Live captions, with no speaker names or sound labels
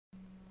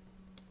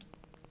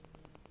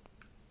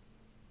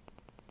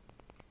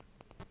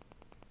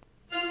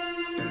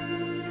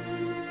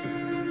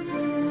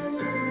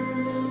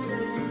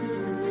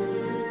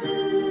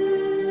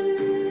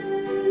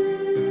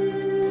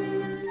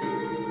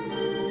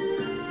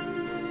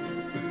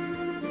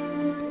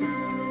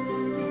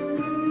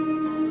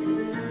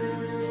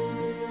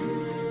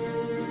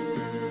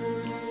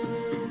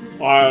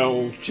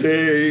I'll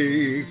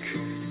take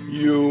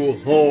you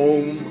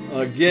home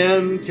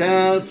again,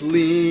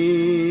 Kathleen,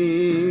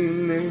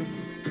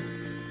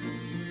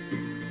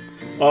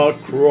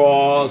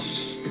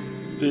 across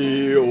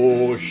the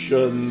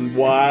ocean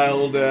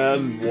wild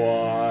and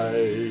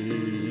wide,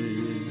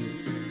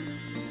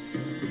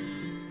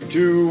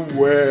 to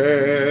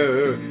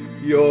where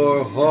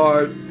your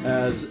heart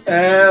has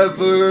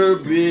ever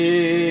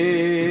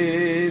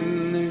been.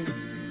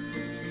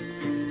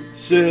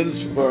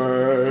 Since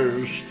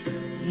first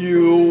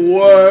you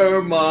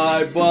were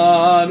my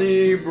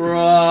bonny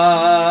bride,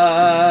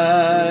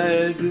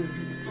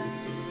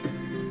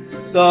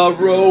 the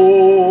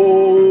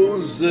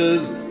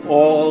roses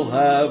all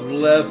have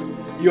left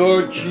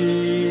your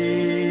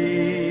cheek.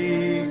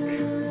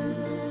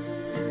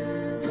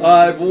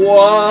 I've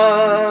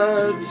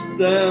watched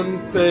them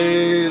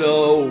fade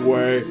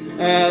away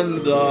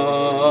and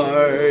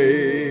die.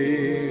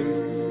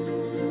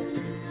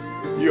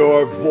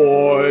 Your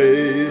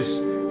voice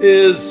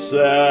is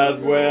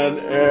sad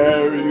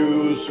whene'er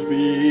you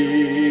speak,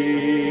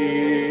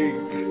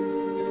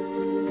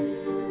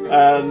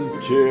 and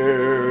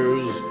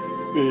tears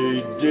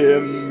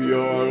bedim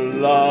your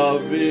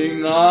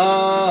loving eyes.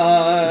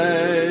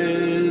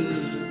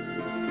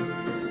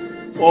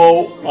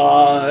 Oh,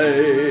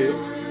 I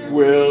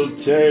will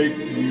take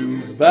you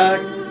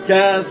back,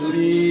 Kathleen,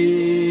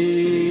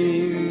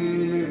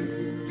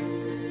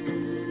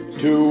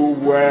 to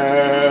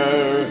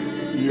where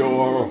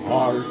your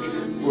heart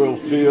will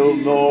feel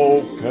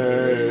no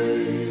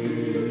pain.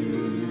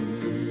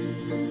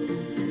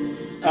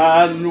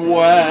 And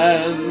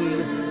when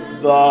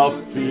the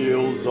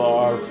fields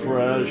are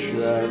fresh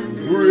and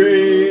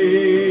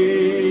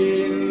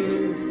green,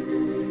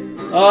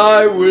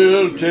 I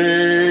will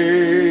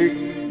take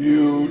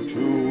you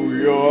to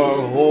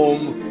your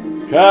home,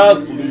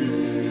 Kathleen.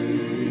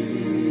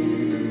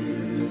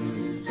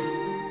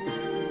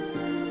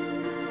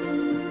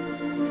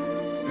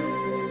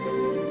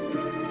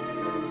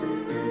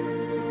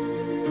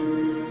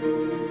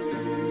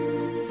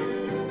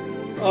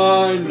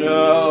 I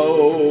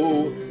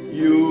know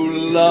you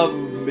love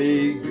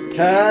me,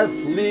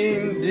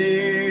 Kathleen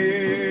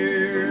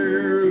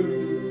dear.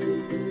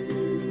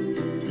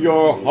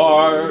 Your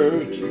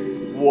heart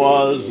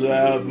was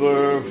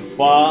ever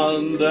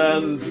fond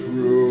and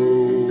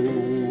true.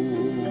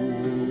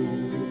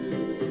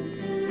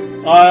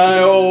 I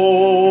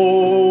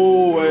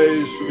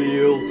always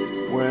feel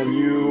when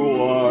you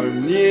are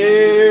near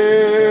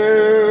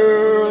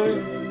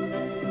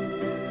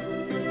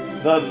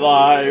that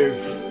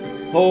life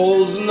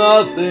holds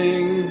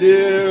nothing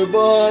dear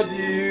but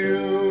you.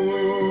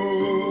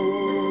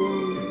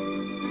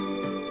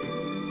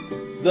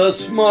 The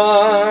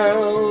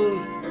smiles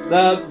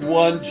that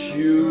once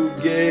you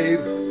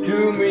gave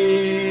to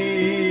me,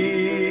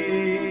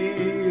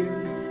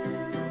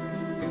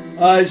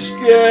 I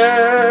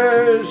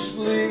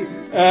scarcely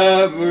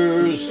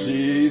ever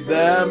see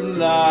them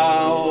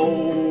now.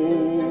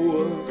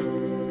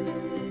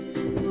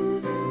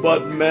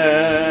 But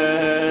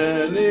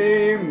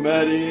many,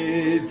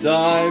 many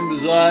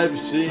times I've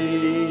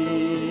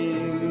seen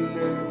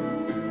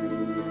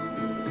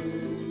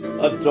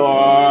a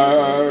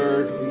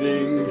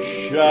darkening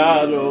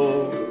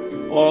shadow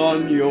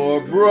on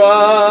your brow.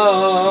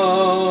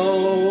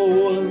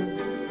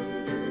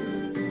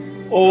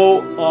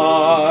 Oh,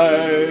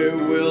 I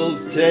will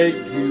take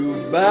you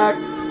back,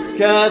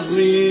 Kathleen,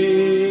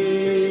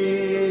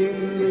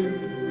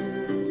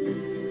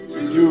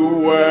 to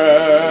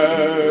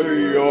where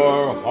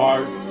your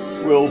heart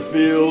will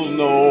feel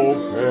no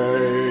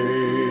pain.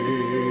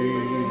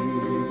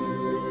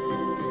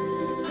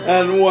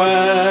 And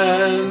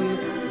when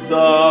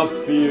the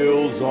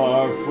fields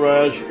are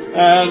fresh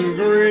and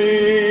green,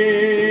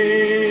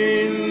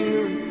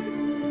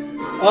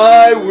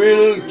 I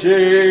will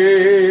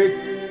take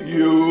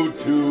you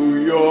to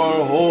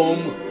your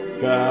home,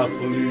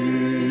 Kathleen.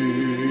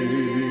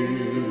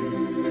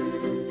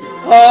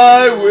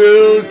 I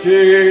will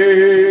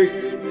take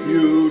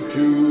you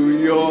to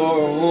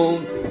your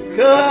home,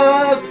 Kathleen.